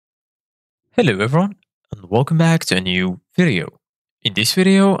Hello everyone and welcome back to a new video. In this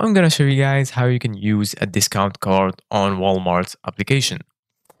video, I'm gonna show you guys how you can use a discount card on Walmart's application.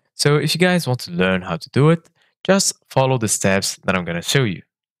 So if you guys want to learn how to do it, just follow the steps that I'm gonna show you.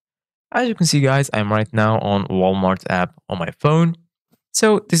 As you can see guys, I'm right now on Walmart app on my phone.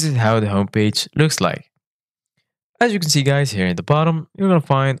 So this is how the homepage looks like. As you can see guys, here in the bottom, you're gonna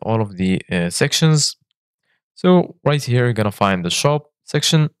find all of the sections. So right here, you're gonna find the shop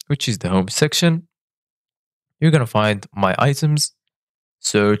section, which is the home section. You're going to find My Items,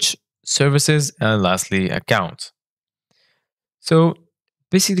 Search, Services, and lastly, Account. So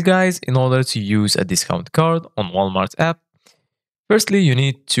basically, guys, in order to use a discount card on Walmart app, firstly, you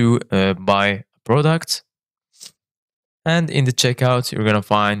need to buy a product. And in the checkout, you're going to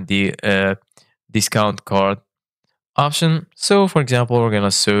find the discount card option. So for example, we're going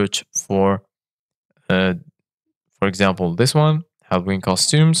to search uh, for example, this one, Halloween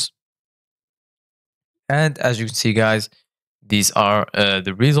costumes. And as you can see, guys, these are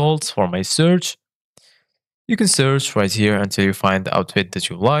the results for my search. You can search right here until you find the outfit that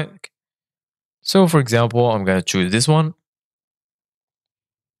you like. So for example, I'm going to choose this one.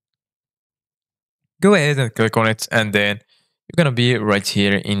 Go ahead and click on it, and then you're going to be right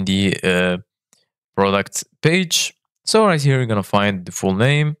here in the product page. So right here, you're going to find the full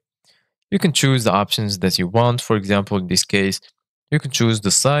name. You can choose the options that you want. For example, in this case, you can choose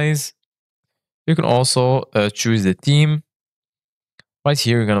the size. You can also choose the theme. Right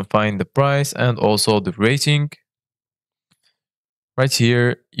here, you're going to find the price and also the rating. Right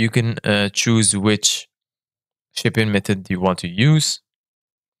here, you can choose which shipping method you want to use.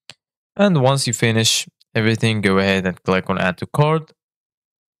 And once you finish everything, go ahead and click on Add to Cart.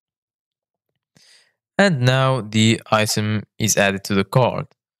 And now the item is added to the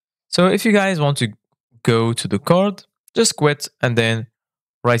cart. So if you guys want to go to the cart, just quit, and then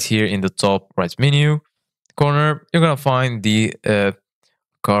right here in the top right menu corner, you're going to find the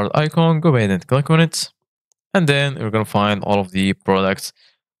card icon. Go ahead and click on it. And then you're going to find all of the products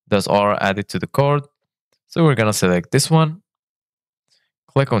that are added to the cart. So we're going to select this one,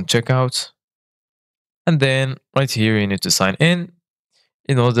 click on checkout, and then right here you need to sign in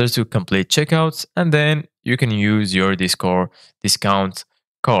order to complete checkout, and then you can use your Discord discount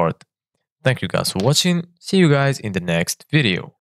card. Thank you guys for watching. See you guys in the next video.